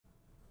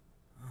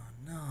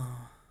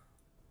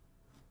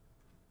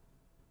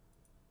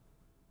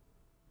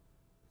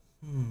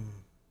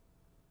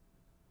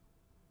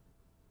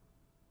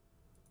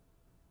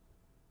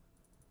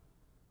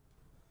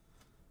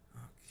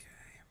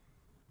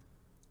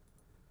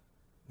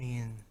Me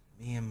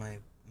and my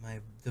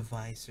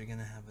device are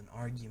gonna have an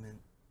argument.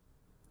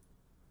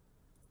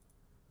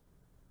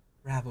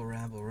 Rabble,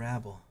 rabble,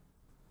 rabble.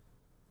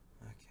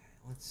 Okay,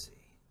 let's see.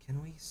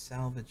 Can we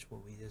salvage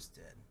what we just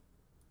did?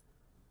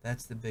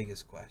 That's the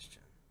biggest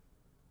question.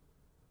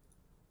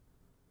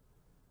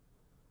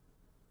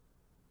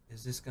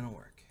 Is this gonna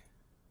work?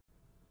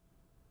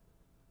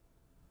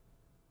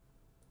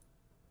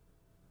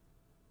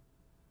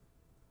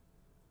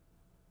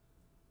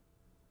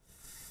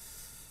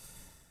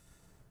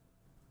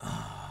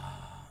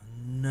 Oh,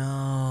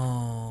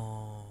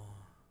 no.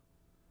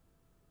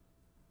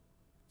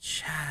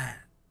 Chat.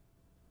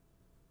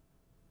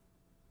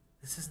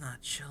 This is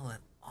not chill at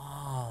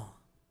all.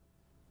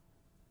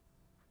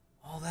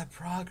 All that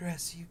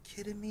progress. Are you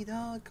kidding me,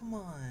 dog? Come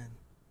on.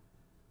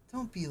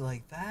 Don't be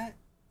like that.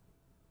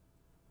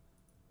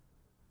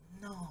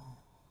 No.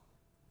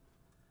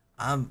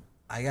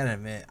 I gotta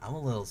admit, I'm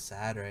a little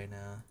sad right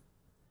now.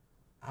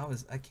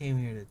 I came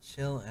here to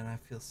chill and I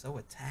feel so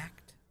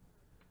attacked.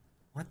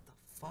 What the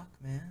fuck,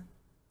 man?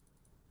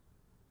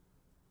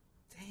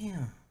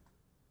 Damn.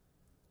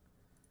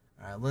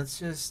 Alright, let's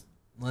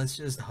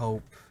just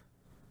hope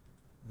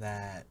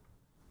that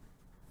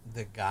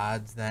the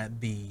gods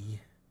that be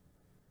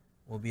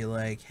will be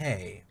like,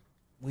 hey,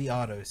 we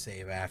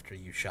autosave after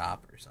you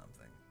shop or something.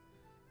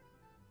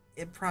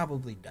 It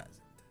probably doesn't.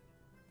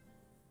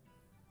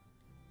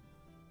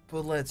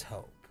 But let's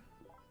hope.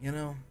 You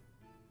know?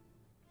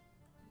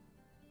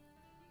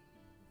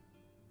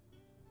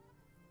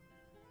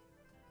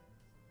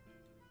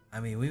 I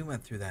mean, we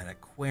went through that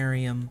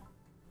aquarium.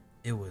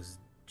 It was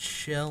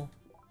chill.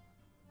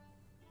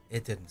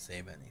 It didn't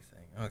save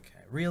anything. Okay,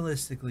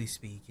 realistically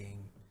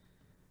speaking,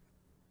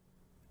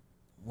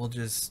 we'll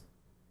just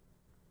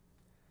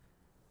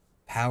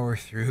power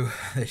through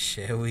the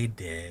shit we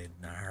did.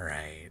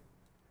 Alright.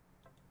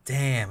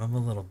 Damn, I'm a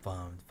little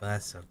bummed, but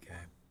that's okay.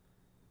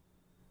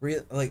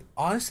 Like,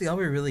 honestly, all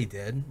we really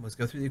did was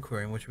go through the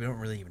aquarium, which we don't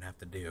really even have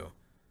to do.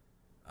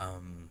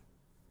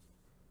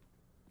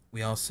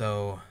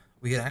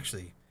 We could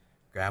actually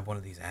grab one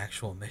of these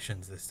actual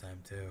missions this time,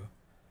 too.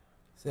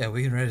 So yeah,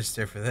 we can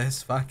register for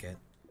this. Fuck it.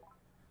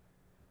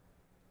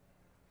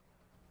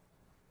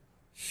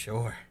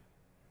 Sure.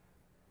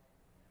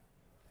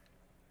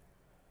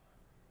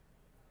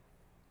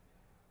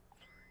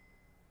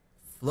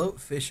 Float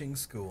Fishing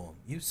School.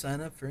 You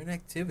sign up for an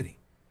activity.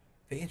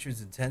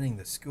 Patrons attending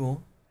the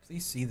school,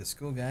 please see the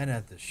school guide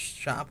at the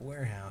shop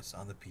warehouse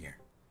on the pier.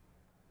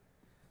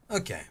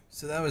 Okay,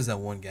 so that was that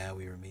one guy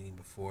we were meeting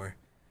before.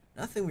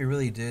 Nothing we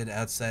really did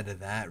outside of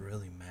that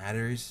really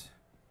matters,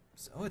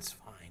 so it's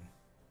fine.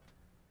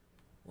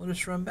 We'll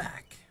just run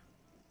back.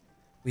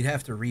 We'd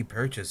have to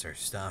repurchase our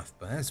stuff,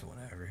 but that's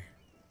whatever.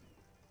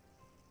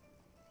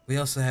 We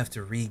also have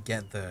to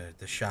re-get the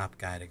shop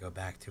guy to go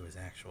back to his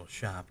actual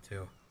shop,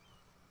 too.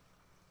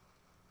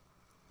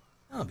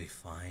 That'll be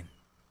fine.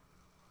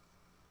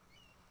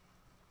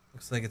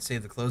 Looks like it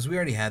saved the clothes. We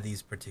already had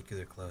these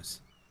particular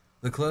clothes.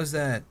 The clothes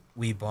that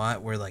we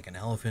bought were like an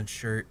elephant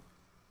shirt.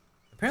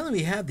 Apparently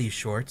we had these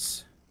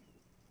shorts.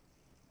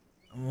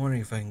 I'm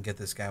wondering if I can get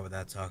this guy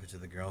without talking to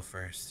the girl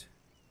first.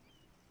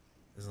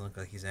 Doesn't look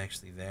like he's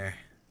actually there.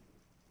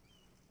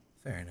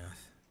 Fair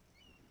enough.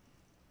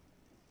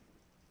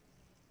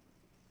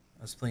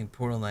 I was playing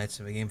Portal Knights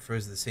and my game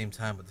froze at the same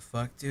time. What the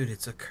fuck? Dude,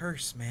 it's a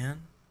curse,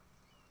 man.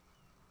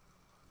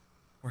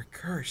 We're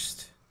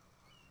cursed.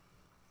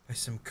 By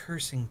some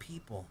cursing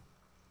people.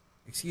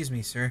 Excuse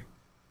me, sir.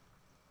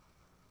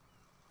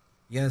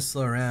 You gotta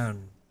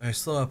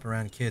slow up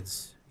around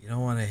kids. You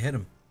don't want to hit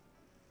them.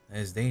 That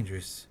is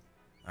dangerous.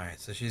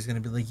 Alright, so she's gonna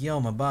be like, yo,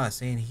 my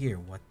boss ain't here.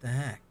 What the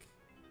heck?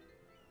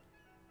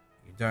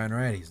 You're darn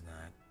right he's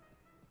not.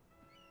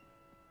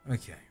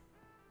 Okay.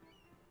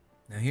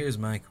 Now here's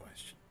my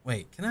question.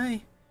 Wait, do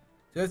I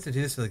have to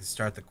do this to like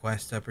start the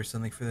quest up or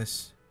something for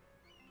this?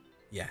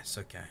 Yes,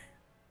 okay.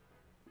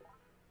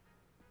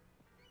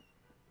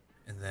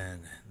 And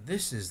then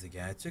this is the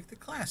guy I took the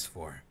class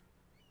for.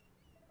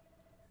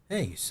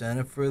 Hey, you signed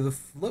up for the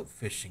float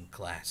fishing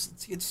class.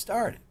 Let's get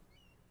started.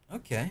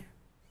 Okay.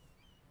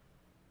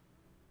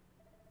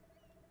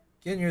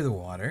 Get near the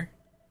water.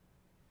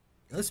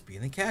 Let's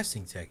begin the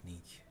casting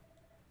technique.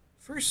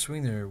 First,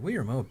 swing the Wii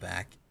remote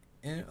back,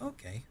 and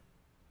okay.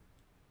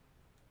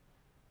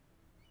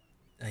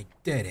 I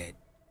did it.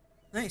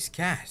 Nice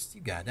cast.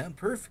 You got it down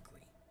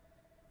perfectly.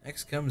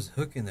 Next comes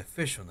hooking the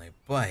fish when they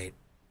bite.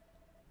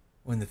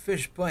 When the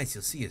fish bites,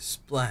 you'll see a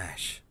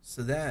splash.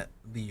 So that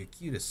will be your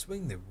cue to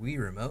swing the Wii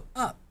remote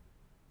up.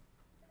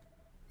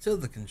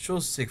 Tilt the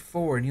control stick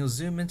forward and you'll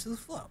zoom into the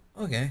float.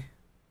 Okay.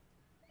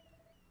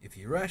 If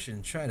you rush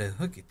and try to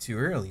hook it too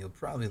early, you'll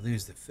probably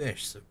lose the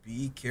fish, so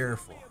be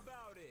careful.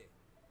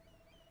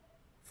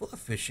 Float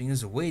fishing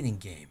is a waiting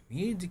game.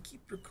 You need to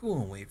keep your cool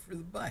and wait for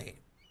the bite.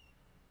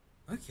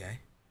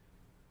 Okay.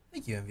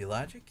 Thank you, MV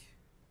Logic.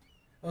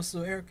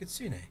 Also, Eric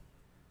Kitsune.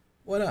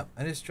 What up?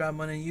 I just dropped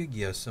money on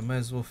Yu-Gi-Oh, so I might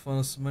as well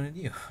funnel some money to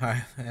you.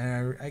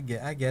 Alright, I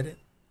get it.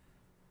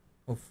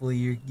 Hopefully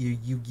your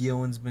Yu-Gi-Oh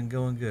one's been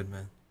going good,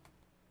 man.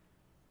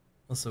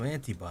 Also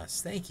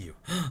anti-boss. Thank you.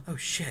 Oh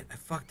shit, I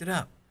fucked it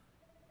up.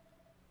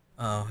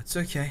 Oh, it's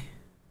okay.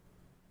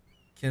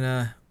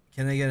 Can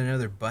can I get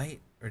another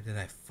bite? Or did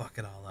I fuck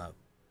it all up?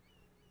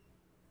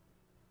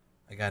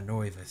 I got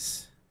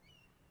nervous.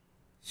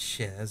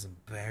 Shit, that's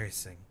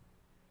embarrassing.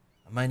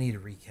 I might need a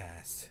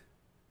recast.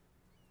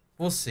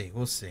 We'll see,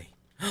 we'll see.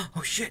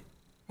 Oh shit!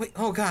 Wait,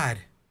 oh god!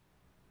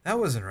 That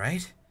wasn't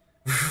right.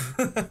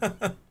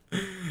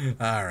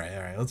 Alright,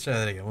 alright, let's try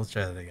that again, let's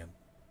try that again.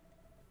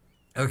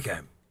 Okay.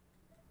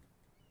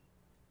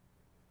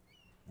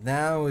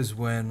 Now is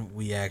when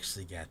we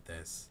actually get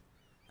this.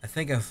 I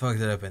think I fucked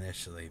it up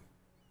initially.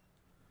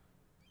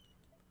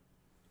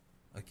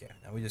 Okay,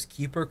 now we just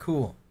keep her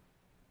cool.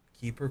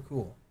 Keep her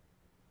cool.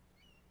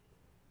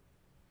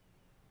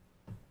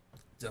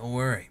 Don't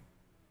worry.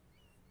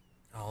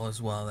 All is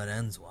well that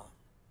ends well.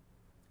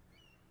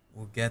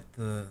 We'll get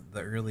the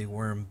early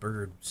worm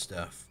bird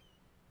stuff.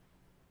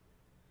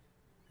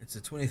 It's the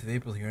 20th of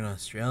April here in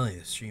Australia.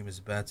 The stream is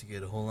about to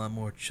get a whole lot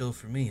more chill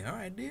for me.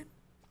 Alright, dude.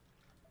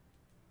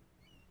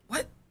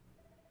 What?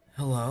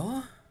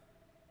 Hello?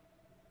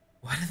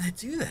 Why did I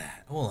do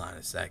that? Hold on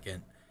a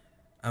second.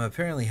 I'm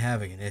apparently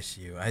having an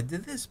issue. I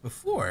did this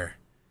before,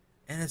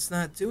 and it's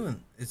not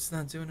doing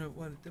it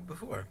what it did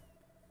before.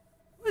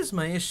 What is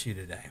my issue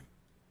today?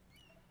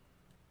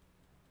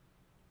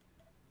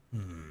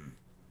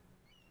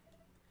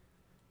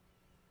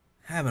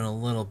 Having a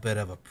little bit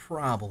of a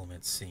problem,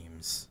 it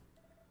seems.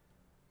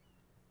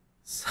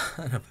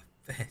 Son of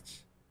a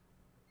bitch.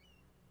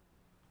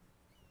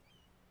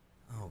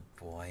 Oh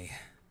boy.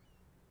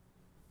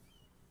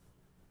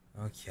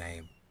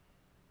 Okay.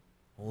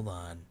 Hold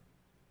on.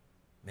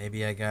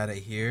 Maybe I got it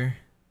here.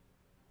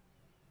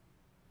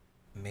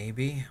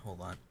 Maybe.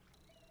 Hold on.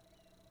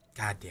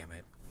 God damn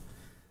it.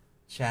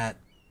 Chat.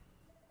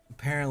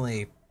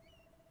 Apparently,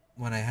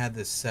 when I had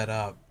this set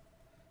up,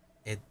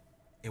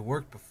 it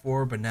worked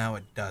before, but now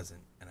it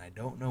doesn't. And I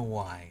don't know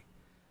why.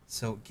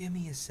 So give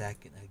me a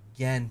second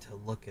again to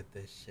look at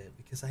this shit,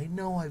 because I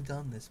know I've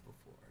done this before.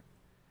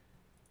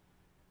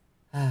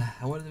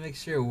 I wanted to make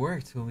sure it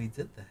worked when we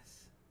did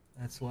this.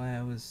 That's why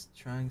I was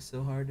trying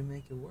so hard to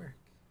make it work.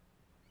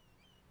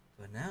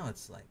 But now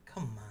it's like,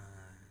 come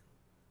on.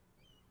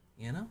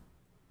 You know?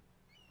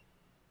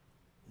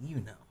 You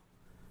know.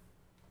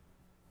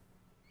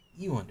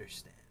 You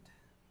understand.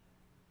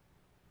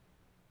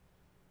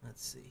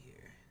 Let's see here.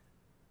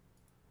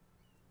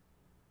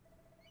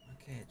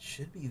 Okay, it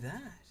should be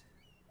that.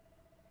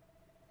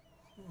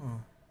 Huh.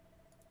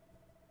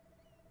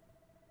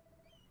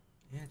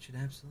 Yeah, it should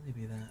absolutely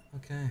be that.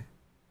 Okay.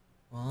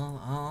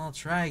 Well, I'll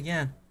try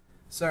again.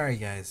 Sorry,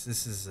 guys.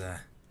 This is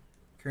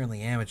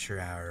currently amateur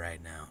hour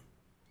right now.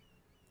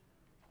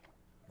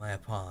 My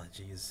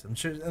apologies. I'm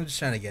just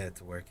trying to get it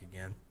to work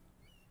again.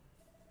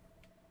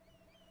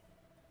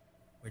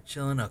 We're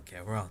chilling? Okay,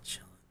 we're all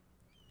chilling.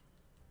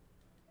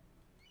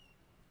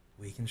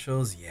 Wii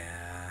controls?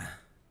 Yeah.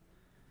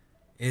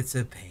 It's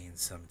a pain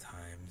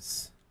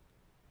sometimes.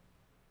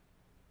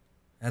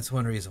 That's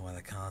one reason why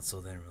the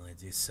console didn't really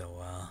do so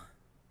well.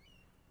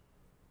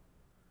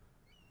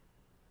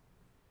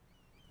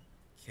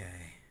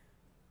 Okay.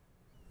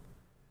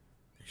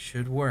 This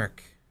should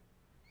work.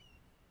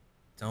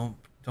 Don't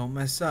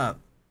mess up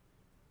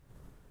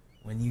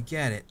when you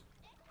get it.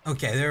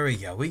 Okay, there we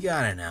go. We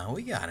got it now.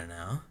 We got it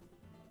now.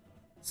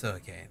 So,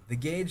 okay, the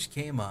gauge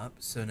came up,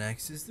 so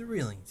next is the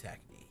reeling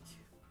technique.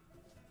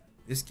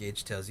 This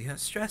gauge tells you how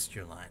stressed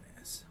your line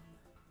is.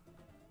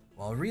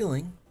 While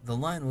reeling, the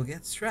line will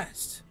get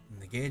stressed,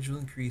 and the gauge will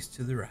increase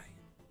to the right.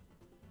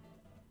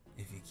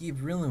 If you keep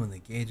reeling when the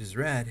gauge is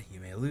red, you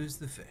may lose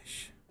the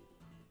fish.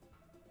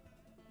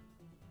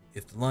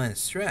 If the line is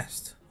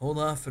stressed, hold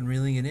off on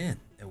reeling it in,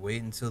 and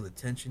wait until the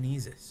tension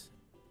eases.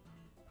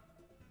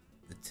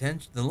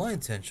 The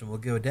line tension will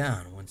go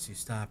down once you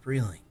stop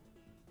reeling.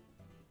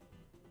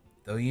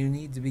 Though you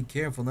need to be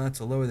careful not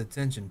to lower the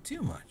tension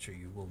too much, or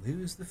you will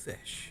lose the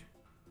fish.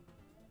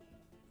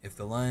 If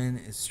the line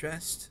is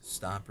stressed,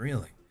 stop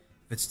reeling.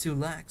 If it's too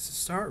lax,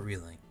 start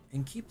reeling,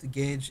 and keep the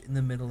gauge in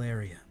the middle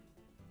area.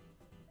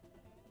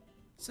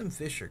 Some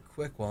fish are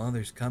quick while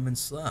others come in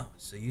slow,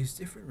 so use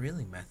different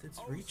reeling methods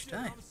for each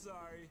type.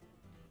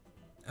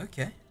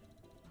 Okay.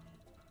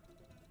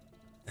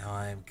 Now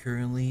I am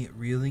currently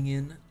reeling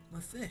in my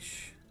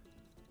fish.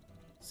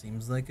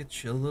 Seems like a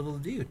chill little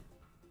dude.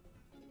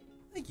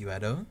 Thank you,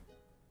 Edo.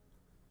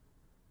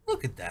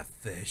 Look at that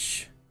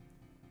fish.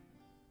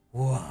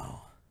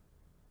 Wow.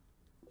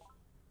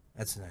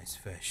 That's a nice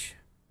fish.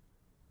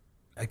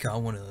 I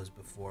caught one of those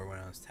before when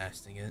I was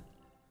testing it.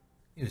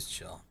 He was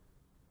chill.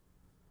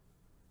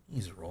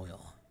 He's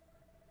royal.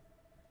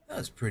 That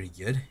was pretty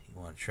good. You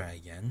want to try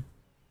again?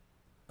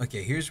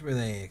 Okay, here's where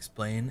they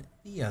explain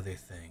the other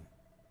thing.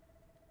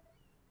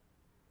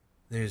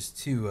 There's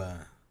two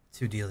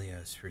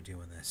dealios for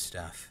doing this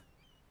stuff.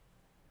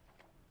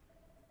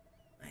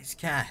 Nice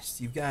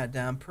cast. You've got it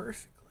down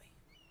perfectly.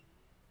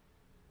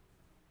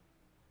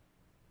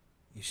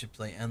 You should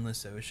play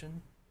Endless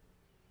Ocean.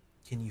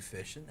 Can you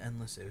fish in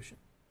Endless Ocean?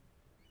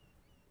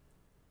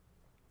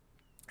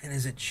 And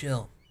is it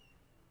chill?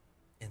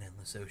 an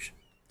endless ocean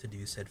to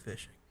do said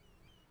fishing.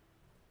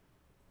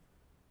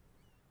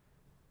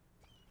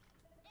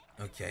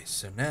 Okay,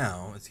 so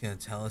now it's going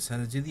to tell us how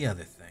to do the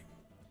other thing.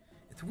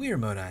 If the Wii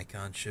remote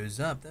icon shows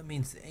up, that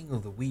means the angle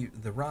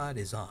of the rod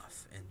is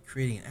off and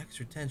creating an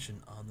extra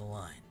tension on the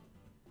line.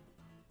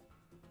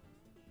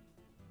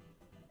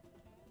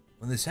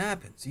 When this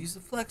happens, use the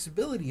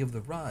flexibility of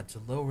the rod to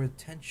lower the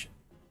tension.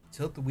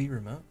 Tilt the Wii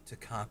remote to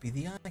copy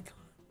the icon.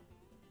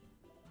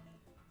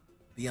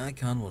 The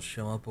icon will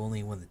show up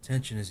only when the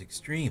tension is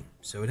extreme,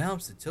 so it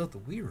helps to tilt the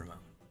Wii remote.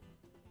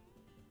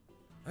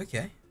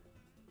 Okay.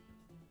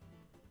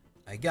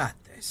 I got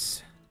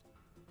this.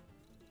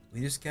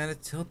 We just gotta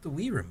tilt the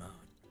Wii remote.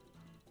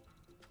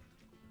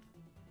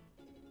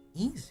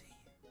 Easy.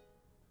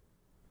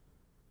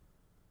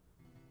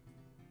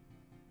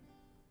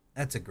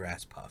 That's a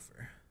grass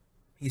puffer.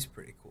 He's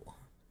pretty cool.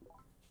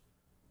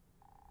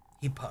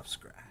 He puffs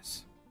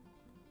grass.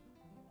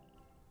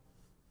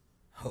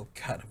 Hope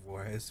God of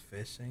War is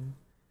fishing.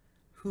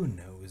 Who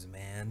knows,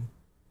 man?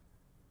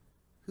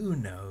 Who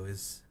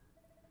knows?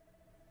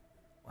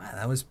 Wow,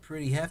 that was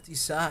pretty hefty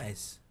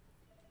size.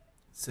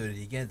 So did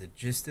you get the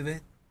gist of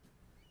it?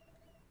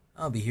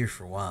 I'll be here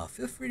for a while.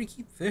 Feel free to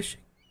keep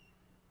fishing.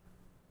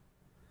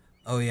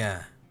 Oh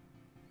yeah.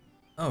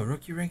 Oh,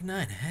 rookie rank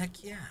 9.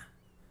 Heck yeah.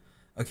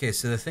 Okay,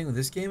 so the thing with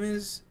this game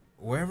is,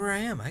 wherever I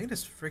am, I can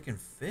just freaking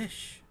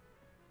fish.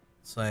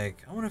 It's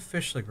like, I want to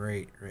fish like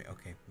right,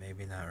 okay,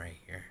 maybe not right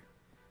here.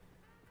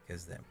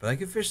 Because then, but I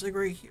can fish like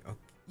right here. Okay,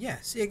 yeah,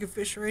 see, I can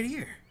fish right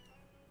here.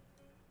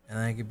 And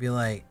I could be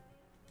like,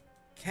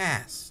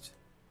 cast.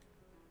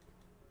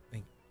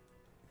 Like,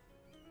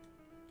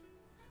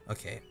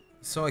 okay,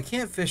 so I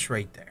can't fish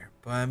right there.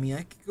 But I mean,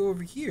 I could go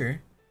over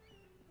here.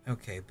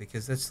 Okay,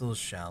 because that's a little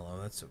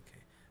shallow, that's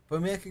okay. But I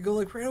mean, I could go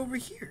like right over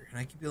here. And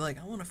I could be like,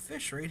 I want to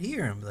fish right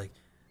here. And I'm like,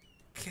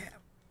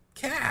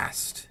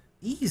 cast.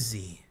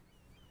 Easy.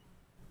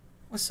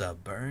 What's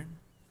up, Burn?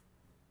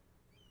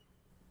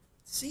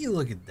 See,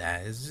 look at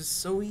that. It's just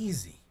so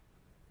easy.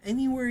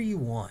 Anywhere you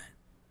want.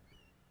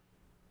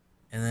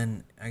 And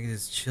then I can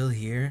just chill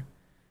here.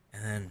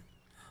 And then,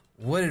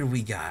 what did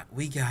we got?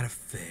 We got a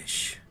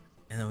fish.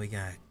 And then we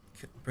gotta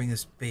bring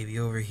this baby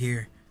over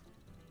here.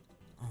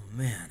 Oh,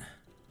 man.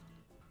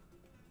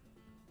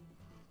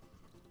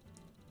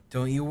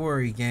 Don't you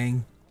worry,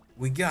 gang.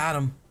 We got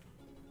him.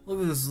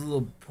 Look at this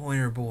little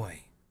pointer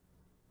boy.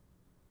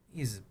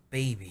 He's a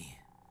baby.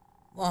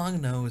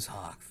 Long-nosed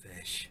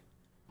hawkfish.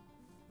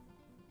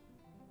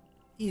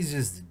 He's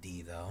just a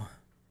D, though.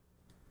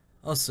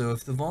 Also,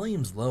 if the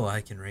volume's low,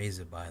 I can raise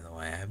it, by the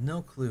way. I have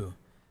no clue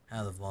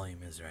how the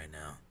volume is right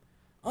now.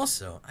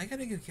 Also, I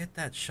gotta go get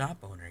that shop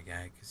owner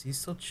guy, because he's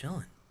still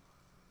chilling.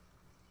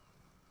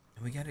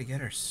 And we gotta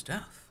get our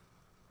stuff.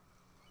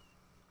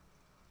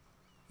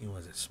 He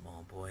was a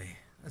small boy.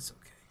 That's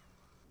okay.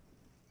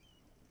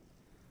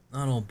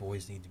 Not all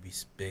boys need to be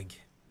big.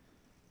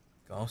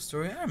 Golf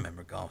Story? I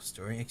remember Golf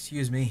Story.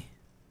 Excuse me.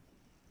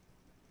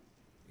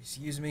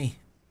 Excuse me.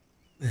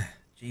 Ugh,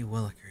 gee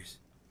willikers.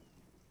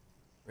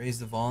 Raise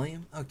the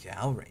volume? Okay,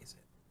 I'll raise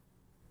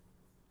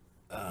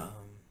it.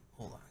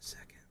 Hold on a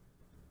second.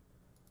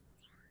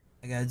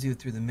 I gotta do it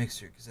through the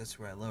mixer, because that's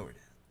where I lowered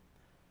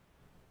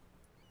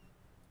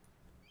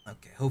it.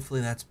 Okay,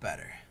 hopefully that's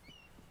better.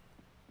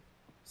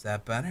 Is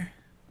that better?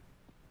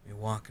 Be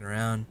walking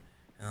around,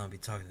 and I'll be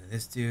talking to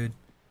this dude.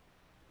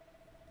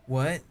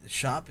 What? The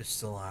shop is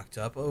still locked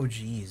up? Oh,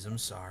 geez, I'm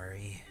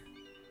sorry.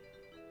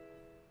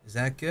 Is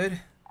that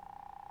good?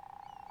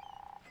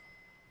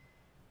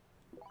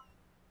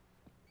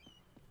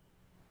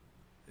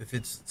 If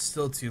it's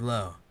still too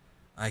low,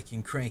 I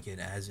can crank it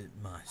as it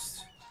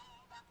must.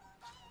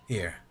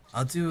 Here,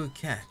 I'll do a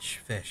catch,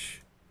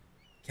 fish,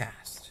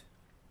 cast.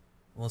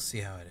 We'll see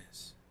how it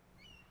is.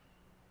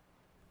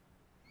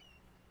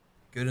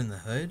 Good in the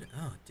hood?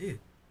 Oh, dude.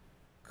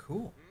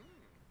 Cool.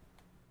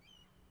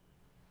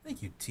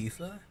 Thank you,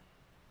 Tifa.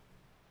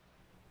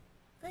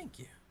 Thank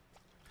you.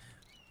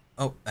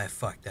 Oh, I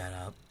fucked that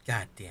up.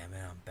 God damn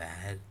it, I'm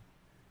bad.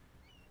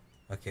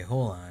 Okay,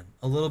 hold on.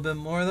 A little bit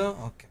more, though?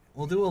 Okay,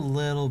 we'll do a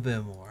little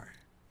bit more.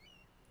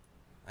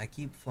 I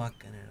keep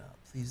fucking it up.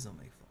 Please don't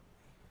make fun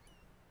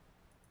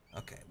of me.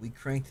 Okay, we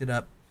cranked it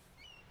up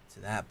to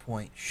that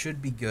point.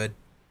 Should be good.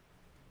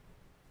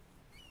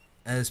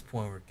 At this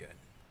point, we're good.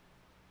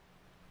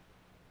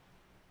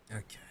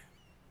 Okay.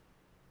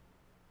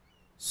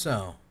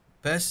 So,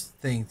 best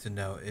thing to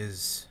know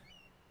is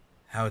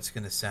how it's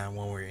going to sound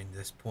when we're in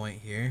this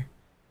point here,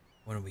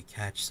 when we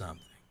catch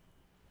something.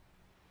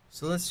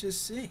 So let's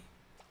just see.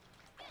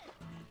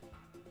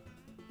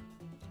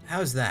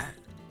 How's that?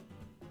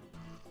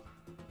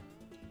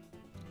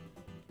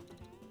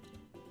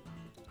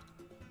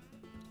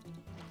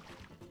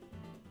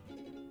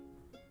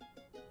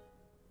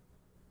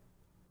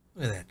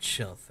 Look at that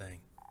chill thing.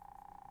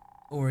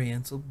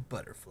 Oriental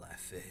butterfly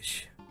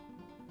fish.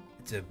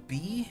 It's a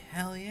bee?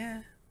 Hell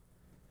yeah.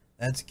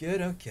 That's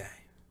good? Okay.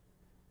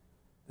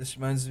 This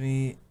reminds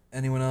me,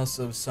 anyone else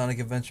of Sonic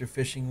Adventure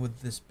fishing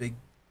with this big,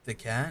 the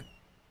cat?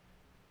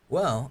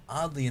 Well,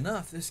 oddly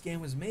enough, this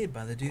game was made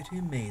by the dude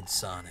who made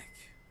Sonic.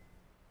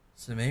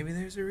 So maybe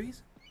there's a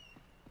reason.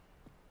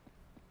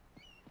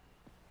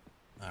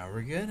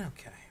 We're good?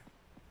 Okay.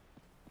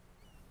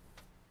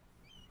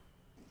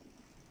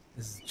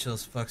 This is chill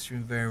as fuck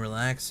stream, very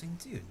relaxing.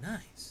 Dude,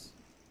 nice.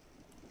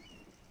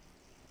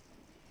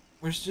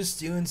 We're just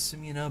doing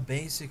some,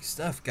 basic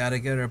stuff. Gotta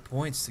get our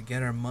points to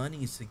get our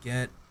money to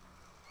get...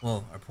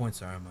 Well, our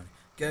points are our money.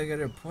 Gotta get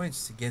our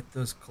points to get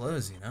those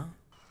clothes,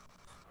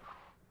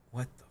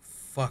 What the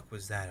fuck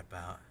was that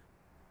about?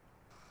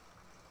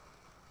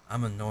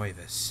 I'm a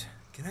novice.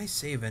 Can I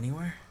save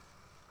anywhere?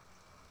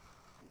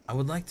 I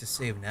would like to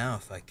save now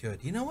if I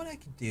could. You know what I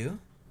could do?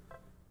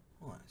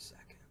 Hold on a second.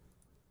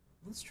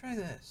 Let's try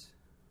this.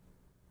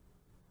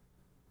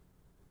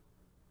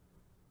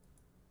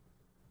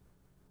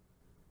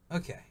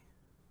 Okay.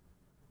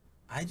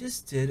 I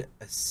just did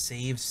a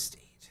save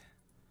state.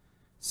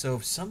 So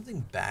if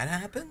something bad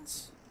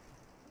happens,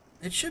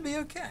 it should be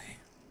okay.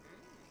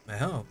 I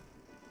hope.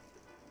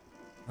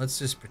 Let's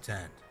just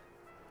pretend.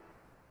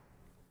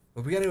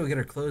 But we gotta go get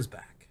our clothes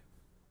back.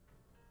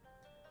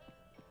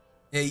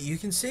 Yeah, you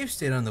can save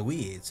state on the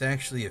Wii. It's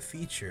actually a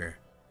feature.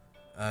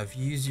 If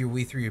you use your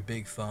Wii through your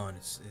big phone,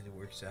 it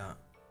works out.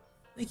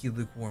 Thank you,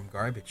 lukewarm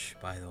garbage,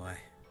 by the way.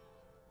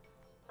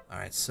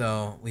 Alright,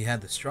 so we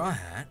had the straw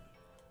hat,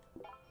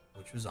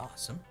 which was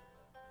awesome.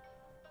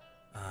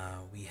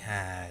 We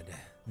had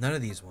none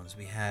of these ones.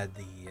 We had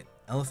the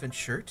elephant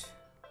shirt.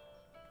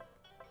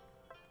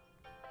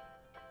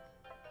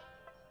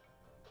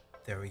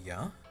 There we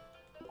go.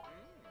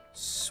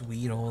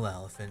 Sweet old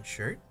elephant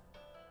shirt.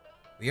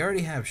 We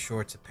already have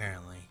shorts,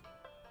 apparently.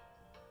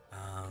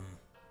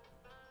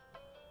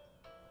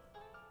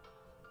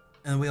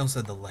 And we also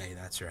had the lei,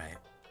 that's right.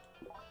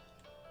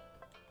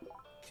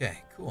 Okay,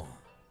 cool.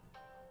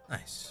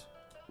 Nice.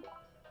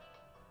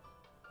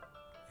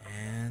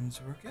 And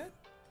we're good.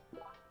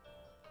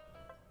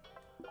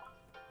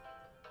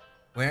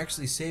 We're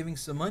actually saving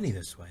some money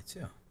this way,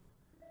 too.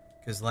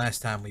 Because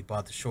last time we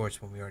bought the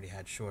shorts when we already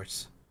had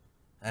shorts.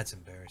 That's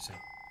embarrassing.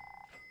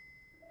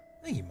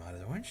 Thank you, Mod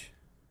Orange.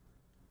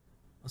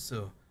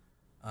 Also,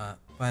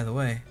 by the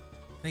way,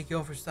 thank you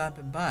all for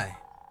stopping by.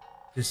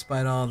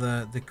 Despite all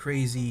the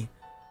crazy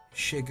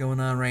shit going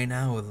on right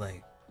now with,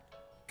 like,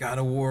 God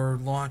of War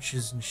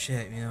launches and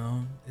shit,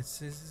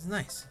 It's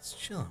nice. It's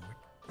chilling.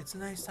 It's a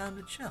nice time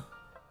to chill.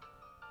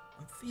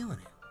 I'm feeling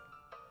it.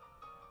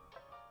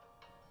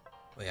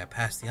 Wait, I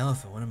passed the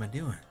elephant. What am I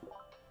doing?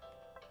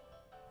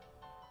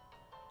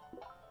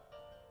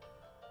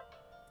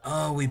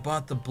 Oh, we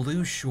bought the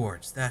blue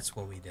shorts. That's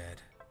what we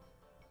did.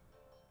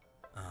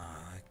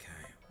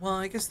 Okay. Well,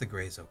 I guess the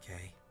gray's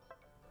okay.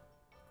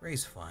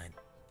 Gray's fine.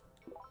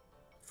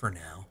 For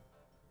now.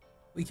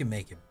 We can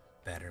make it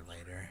better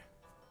later.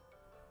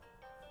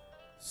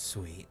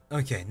 Sweet.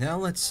 Okay, now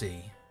let's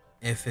see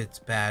if it's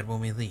bad when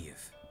we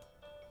leave.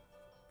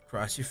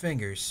 Cross your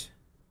fingers.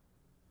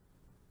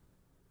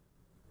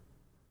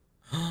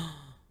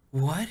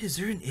 What? Is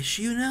there an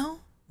issue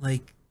now?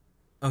 Like,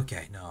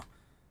 okay, no.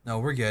 No,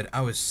 we're good.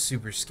 I was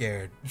super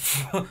scared.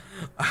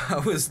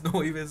 I was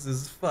nervous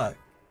as fuck.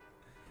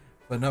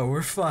 But no,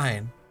 we're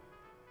fine.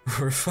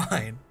 We're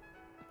fine.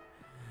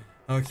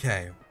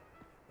 Okay.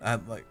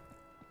 I'm like,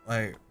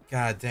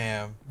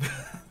 goddamn.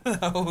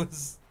 that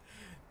was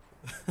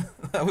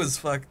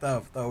fucked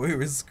up. Thought we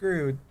were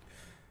screwed.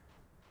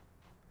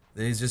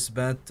 The day's just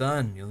about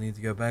done. You'll need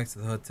to go back to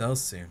the hotel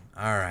soon.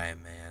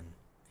 Alright, man.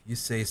 If you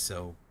say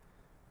so,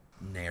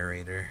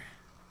 narrator.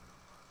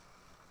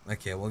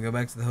 Okay, we'll go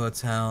back to the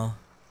hotel.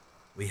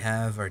 We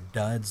have our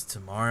duds.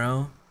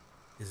 Tomorrow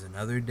is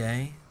another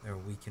day where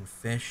we can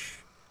fish.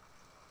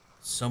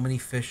 So many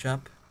fish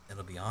up.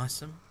 It'll be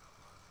awesome.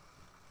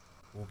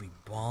 We'll be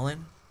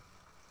balling.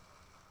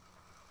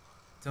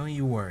 Don't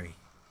you worry.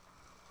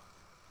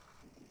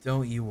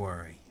 Don't you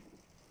worry.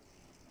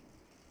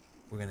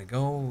 We're gonna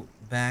go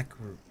back.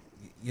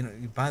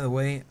 By the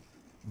way,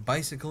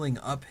 bicycling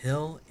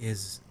uphill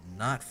is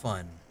not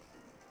fun.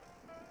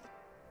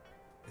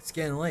 It's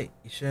getting late.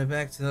 You should head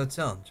back to the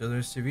hotel. Enjoy the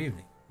rest of your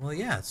evening. Well,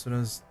 yeah, that's what I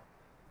was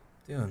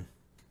doing.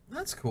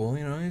 That's cool,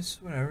 He's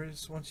whatever.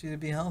 Just wants you to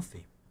be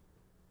healthy.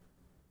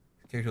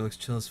 The character looks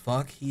chill as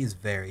fuck. He is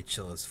very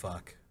chill as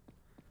fuck.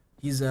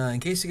 He's in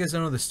case you guys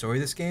don't know the story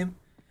of this game,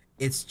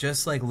 it's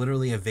just like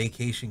literally a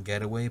vacation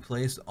getaway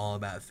place all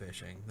about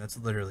fishing. That's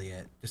literally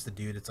it. Just a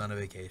dude that's on a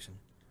vacation.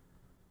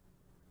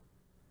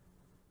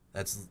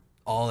 That's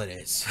all it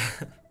is.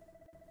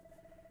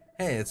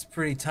 Hey, it's a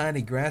pretty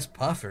tiny grass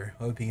puffer.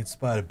 Hope you can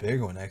spot a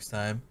bigger one next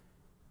time.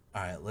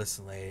 Alright,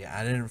 listen, lady.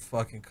 I didn't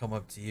fucking come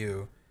up to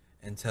you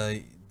and tell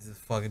you to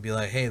fucking be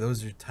like, hey,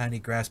 those are tiny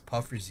grass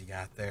puffers you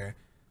got there.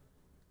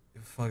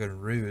 You're fucking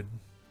rude.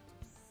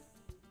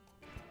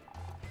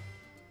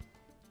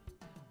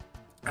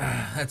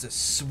 That's a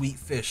sweet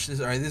fish.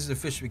 Alright, this is a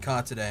fish we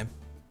caught today.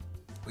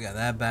 We got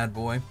that bad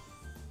boy.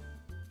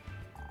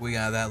 We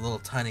got that little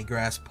tiny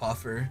grass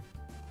puffer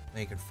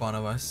making fun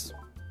of us.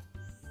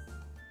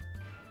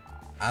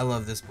 I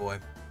love this boy.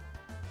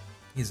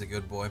 He's a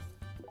good boy.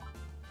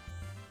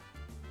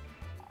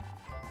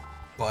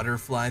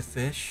 butterfly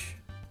fish.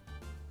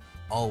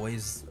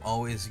 Always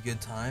a good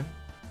time.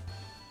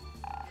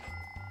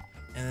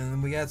 And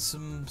then we got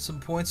some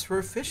points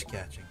for fish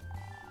catching.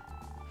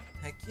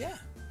 Heck yeah.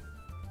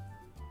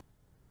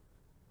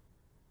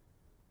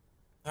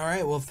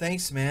 Alright, well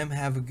thanks, ma'am.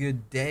 Have a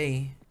good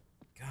day.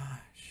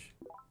 Gosh.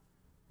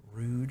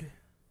 Rude.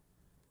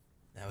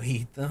 Now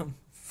eat them.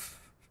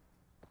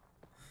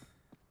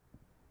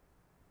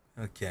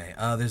 Okay,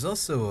 there's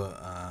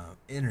also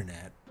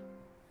internet.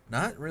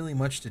 Not really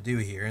much to do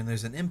here, and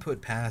there's an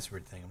input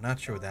password thing. I'm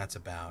not sure what that's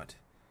about.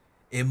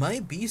 It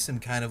might be some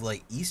kind of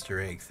like Easter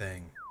egg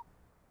thing.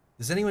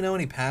 Does anyone know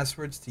any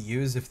passwords to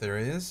use if there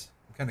is?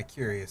 I'm kind of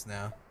curious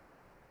now.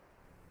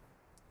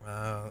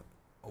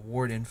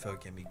 Award info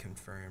can be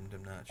confirmed.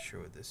 I'm not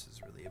sure what this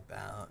is really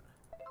about.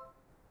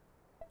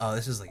 Oh,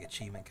 this is like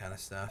achievement kind of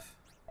stuff.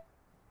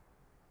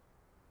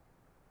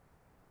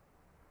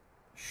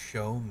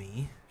 Show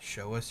me.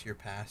 Show us your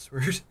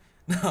password.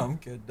 No, I'm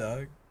good,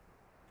 dog.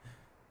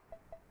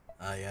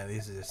 Yeah,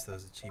 these are just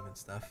those achievement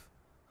stuff.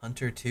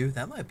 Hunter 2,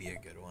 that might be a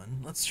good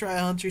one. Let's try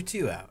Hunter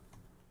 2 out.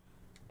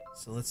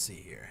 So let's see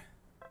here.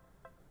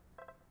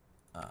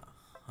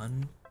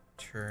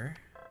 Hunter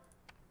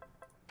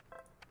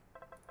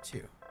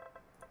 2.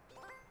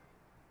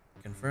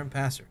 Confirm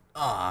password.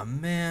 Aw,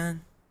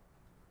 man.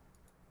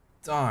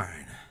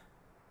 Darn.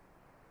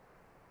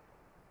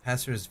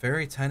 Password is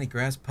very tiny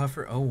grass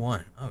puffer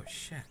 01. Oh,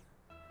 shit.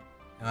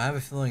 Now, I have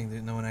a feeling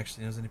that no one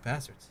actually knows any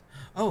passwords.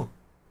 Oh,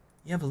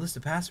 you have a list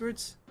of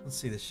passwords? Let's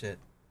see this shit.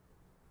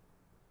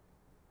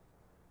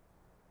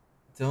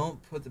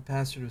 Don't put the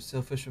password of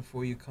sailfish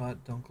before you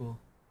caught Dunkel.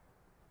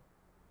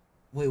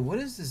 Wait, what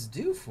does this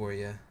do for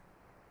you?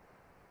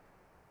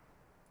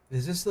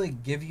 Does this,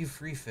 like, give you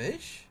free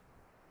fish?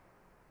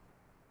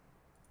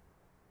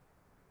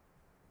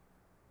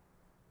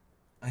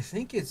 I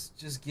think it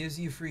just gives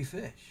you free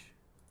fish.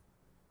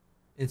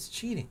 It's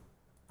cheating.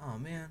 Oh,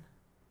 man.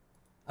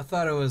 I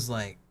thought it was,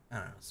 like, I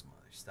don't know, some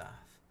other stuff.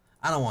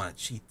 I don't want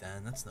to cheat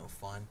then. That's no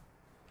fun.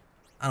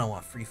 I don't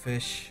want free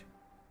fish.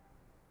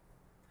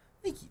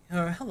 Thank you.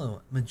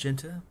 Hello,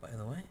 Magenta, by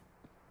the way.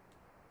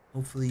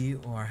 Hopefully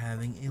you are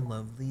having a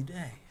lovely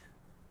day.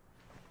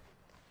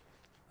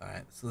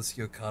 Alright, so let's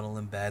go cuddle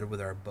in bed with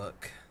our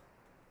book.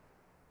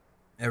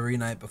 Every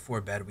night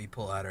before bed we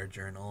pull out our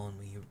journal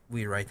and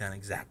we write down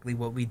exactly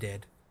what we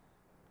did.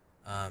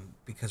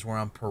 Because we're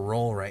on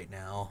parole right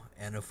now,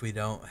 and if we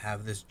don't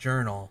have this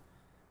journal,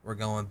 we're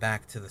going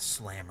back to the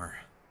slammer.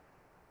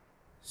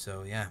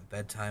 So yeah,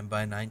 bedtime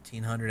by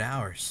 1900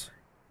 hours.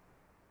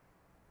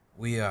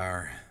 We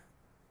are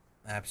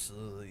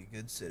absolutely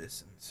good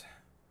citizens.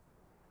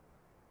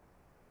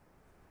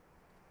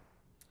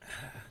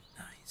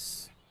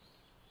 Nice.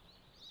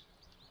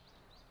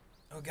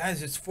 Oh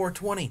guys, it's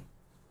 420.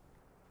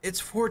 It's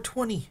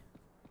 420.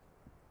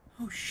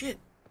 Oh shit.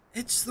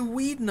 It's the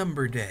weed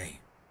number day.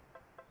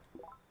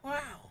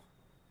 Wow.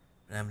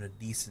 Been having a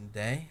decent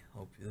day.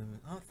 Hope you.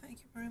 Oh, thank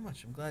you very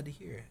much. I'm glad to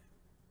hear it.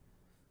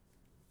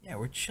 Yeah,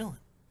 we're chilling.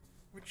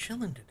 We're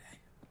chilling today.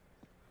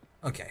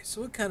 Okay,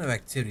 so what kind of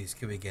activities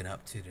can we get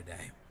up to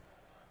today?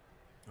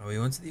 Oh, we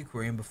went to the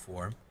aquarium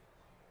before.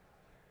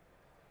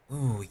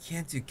 Ooh, we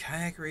can't do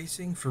kayak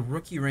racing for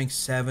rookie rank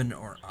 7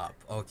 or up.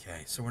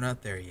 Okay, so we're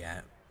not there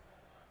yet.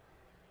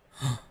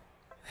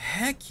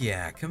 Heck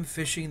yeah, come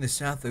fishing in the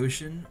South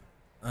Ocean.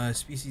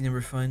 Species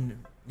never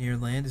found near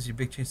land is your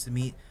big chance to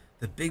meet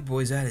the big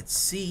boys out at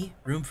sea.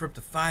 Room for up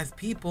to 5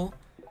 people.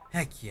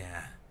 Heck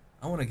yeah,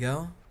 I want to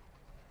go.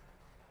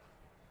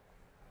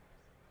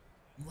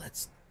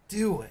 Let's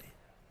do it.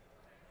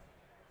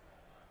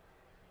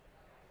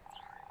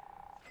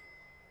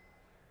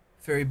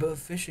 Ferry boat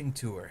fishing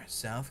tour,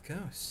 South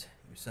Coast.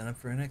 You sign up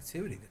for an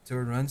activity. The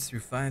tour runs through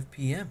 5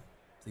 p.m.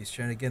 Please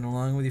try to get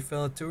along with your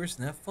fellow tourists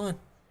and have fun.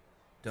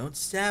 Don't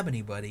stab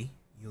anybody,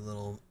 you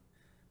little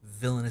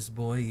villainous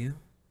boy, you.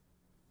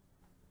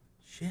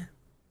 Shit.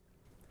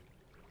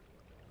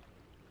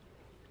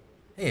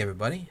 Hey,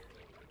 everybody.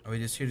 Are we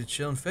just here to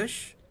chill and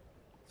fish?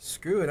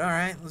 Screw it. All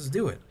right, let's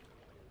do it.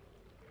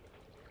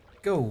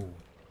 Go.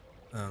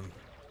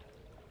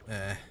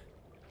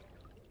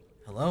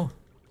 Hello?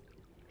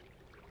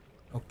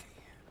 Okay.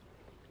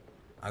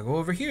 I'll go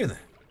over here then.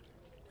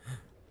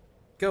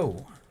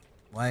 Go.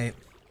 Why?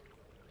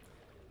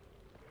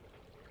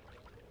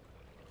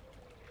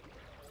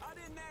 I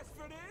didn't ask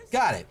for this.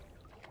 Got it.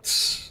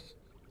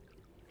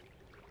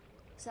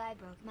 So I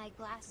broke my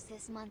glasses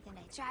this month and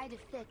I tried to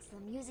fix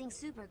them using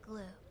super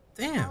glue.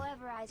 Damn.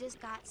 However, I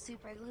just got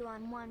super glue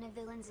on one of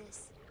the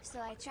lenses. So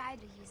I tried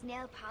to use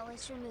nail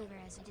polish remover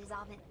as a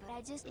dissolvent, but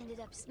I just ended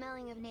up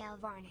smelling of nail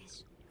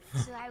varnish.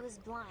 So I was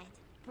blind,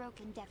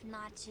 broken, deaf,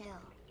 not chill.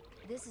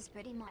 This is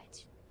pretty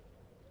much.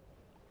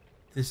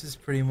 This is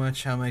pretty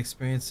much how my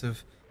experience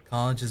of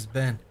college has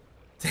been.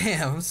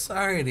 Damn, I'm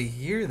sorry to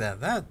hear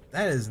that. That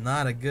is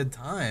not a good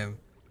time.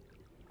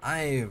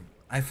 I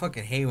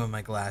fucking hate when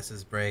my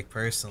glasses break,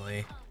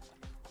 personally.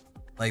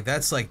 Like,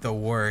 that's like the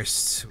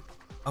worst.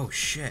 Oh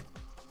shit.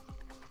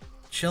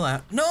 Chill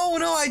out. No,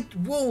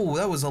 whoa,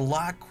 that was a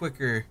lot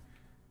quicker.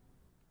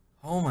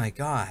 Oh my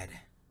god.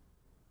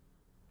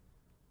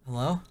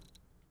 Hello?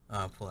 Oh,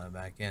 I'll pull that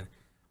back in.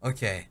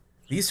 Okay,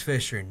 these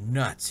fish are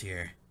nuts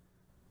here.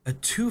 A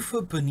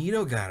 2-foot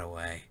bonito got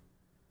away.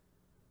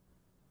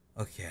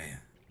 Okay,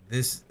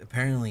 this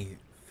apparently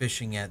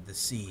fishing at the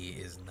sea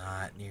is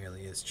not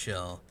nearly as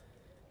chill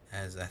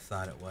as I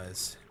thought it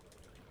was.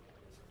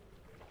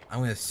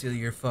 I'm gonna steal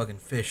your fucking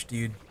fish,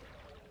 dude.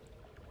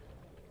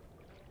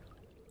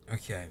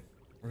 Okay,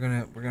 we're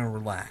gonna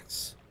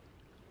relax.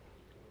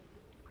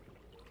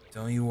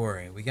 Don't you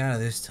worry, we got it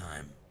this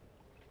time.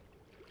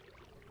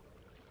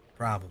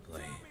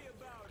 Probably.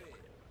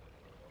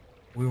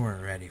 We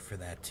weren't ready for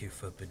that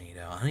 2-foot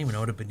bonito. I don't even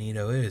know what a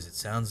bonito is. It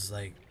sounds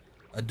like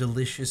a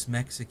delicious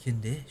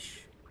Mexican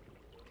dish.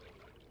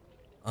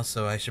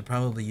 Also, I should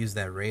probably use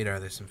that radar.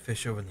 There's some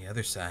fish over on the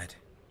other side.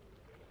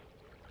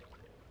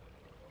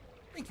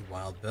 Thank you,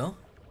 Wild Bill.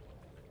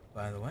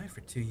 By the way,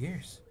 for 2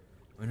 years.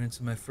 Went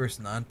into my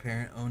first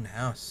non-parent owned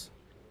house.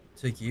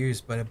 Took years,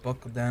 but I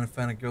buckled down and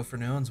found a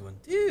girlfriend who owns one.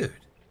 Dude!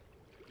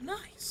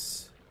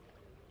 Nice!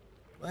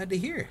 Glad to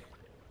hear it.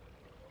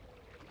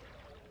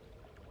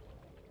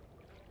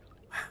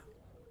 Wow.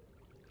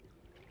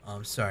 Oh,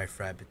 I'm sorry,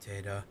 fried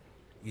potato.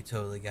 You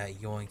totally got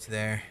yoinked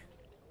there.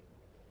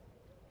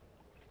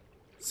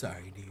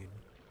 Sorry, dude.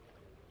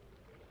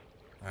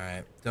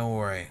 Alright, don't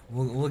worry.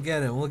 We'll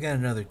get it. We'll get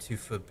another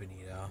 2-foot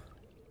bonito.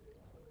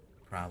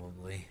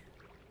 Probably.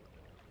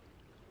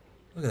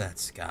 Look at that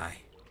sky.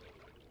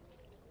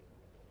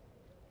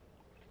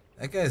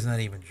 That guy's not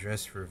even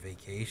dressed for a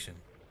vacation.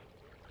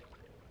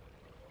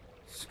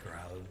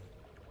 Scroud.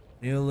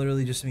 You know,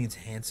 literally just means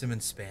handsome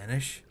in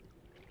Spanish.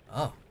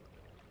 Oh.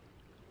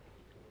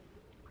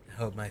 I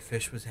hope my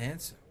fish was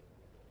handsome.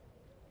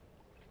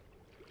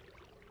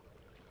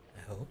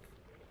 I hope.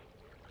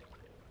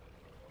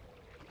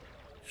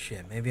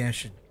 Shit, maybe I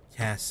should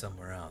cast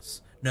somewhere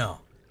else. No,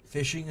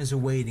 fishing is a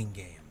waiting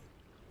game.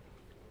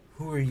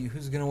 Who are you?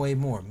 Who's gonna weigh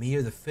more, me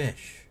or the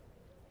fish?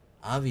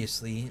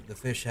 Obviously, the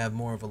fish have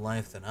more of a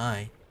life than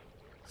I,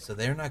 so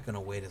they're not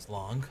gonna wait as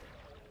long.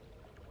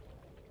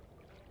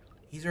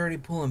 He's already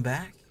pulling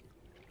back?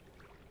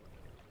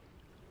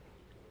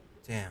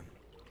 Damn.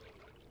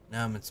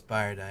 Now I'm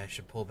inspired I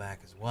should pull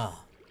back as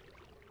well.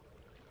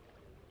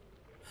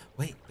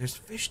 Wait, there's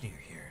fish near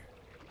here.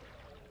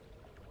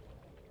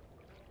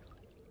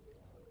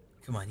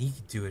 Come on, you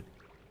can do it.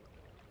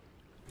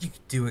 You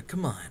can do it,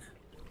 come on.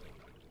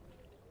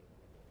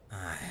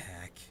 Ah,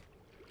 heck.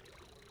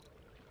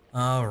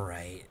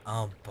 Alright,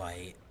 I'll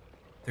bite.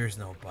 There's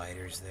no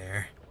biters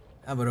there.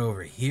 How about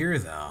over here,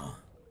 though?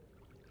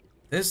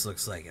 This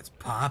looks like it's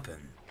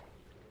popping.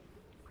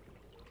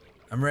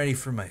 I'm ready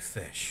for my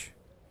fish.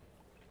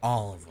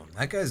 All of them.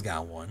 That guy's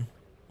got one.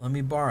 Let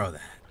me borrow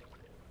that.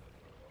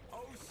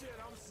 Oh shit,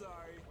 I'm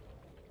sorry.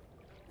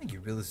 Thank you,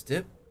 realist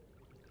dip.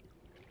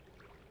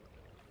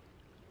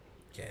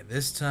 Okay,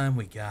 this time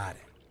we got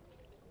it.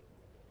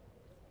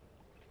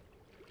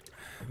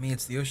 I mean,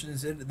 it's the ocean,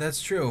 is it?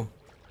 That's true.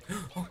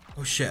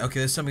 Oh shit,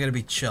 okay, this time we gotta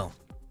be chill.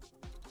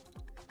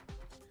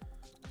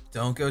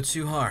 Don't go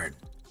too hard.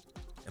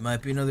 It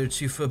might be another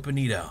 2-foot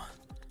bonito.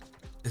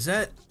 Is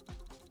that...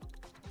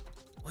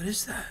 What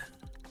is that?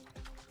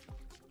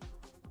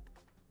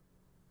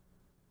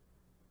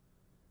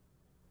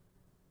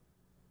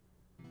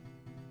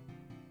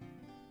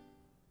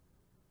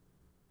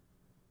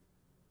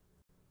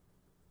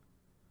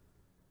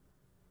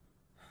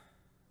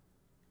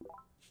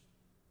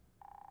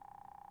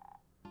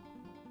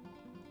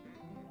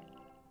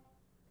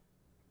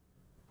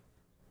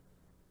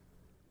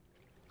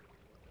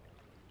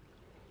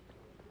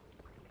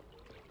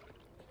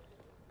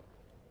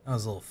 That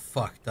was a little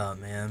fucked up,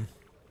 man.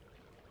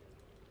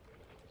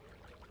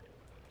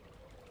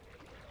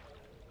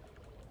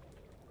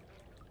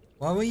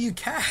 Why won't you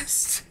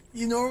cast?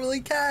 You normally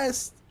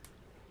cast.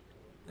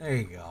 There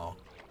you go.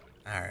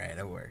 Alright,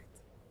 it worked.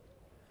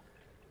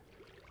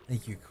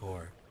 Thank you,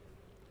 Core.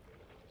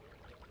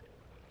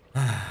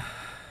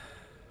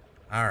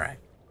 Alright.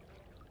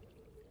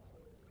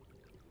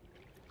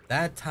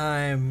 That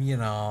time, you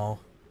know,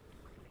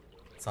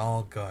 it's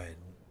all good.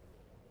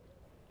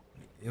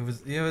 It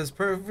was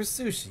perfect for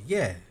sushi,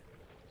 yeah.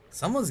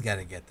 Someone's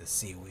gotta get the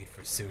seaweed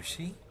for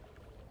sushi.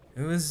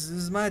 It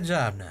was my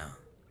job now.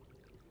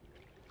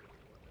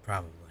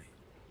 Probably.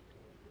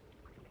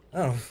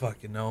 I don't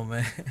fucking know,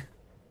 man.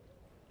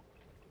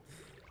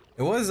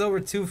 It was over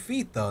 2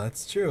 feet though,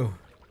 that's true.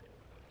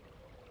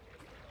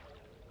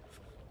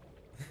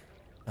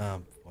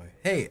 Oh boy.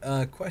 Hey,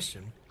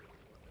 question.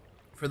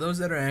 For those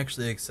that are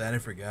actually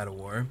excited for God of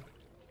War,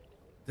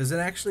 does it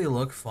actually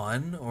look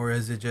fun, or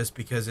is it just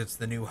because it's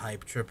the new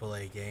hype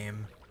AAA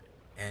game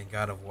and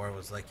God of War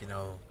was like, you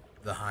know,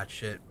 the hot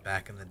shit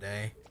back in the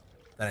day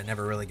that I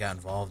never really got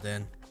involved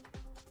in?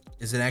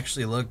 Does it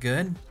actually look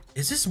good?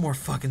 Is this more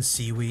fucking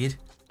seaweed?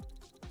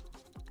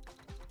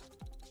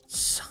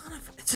 Son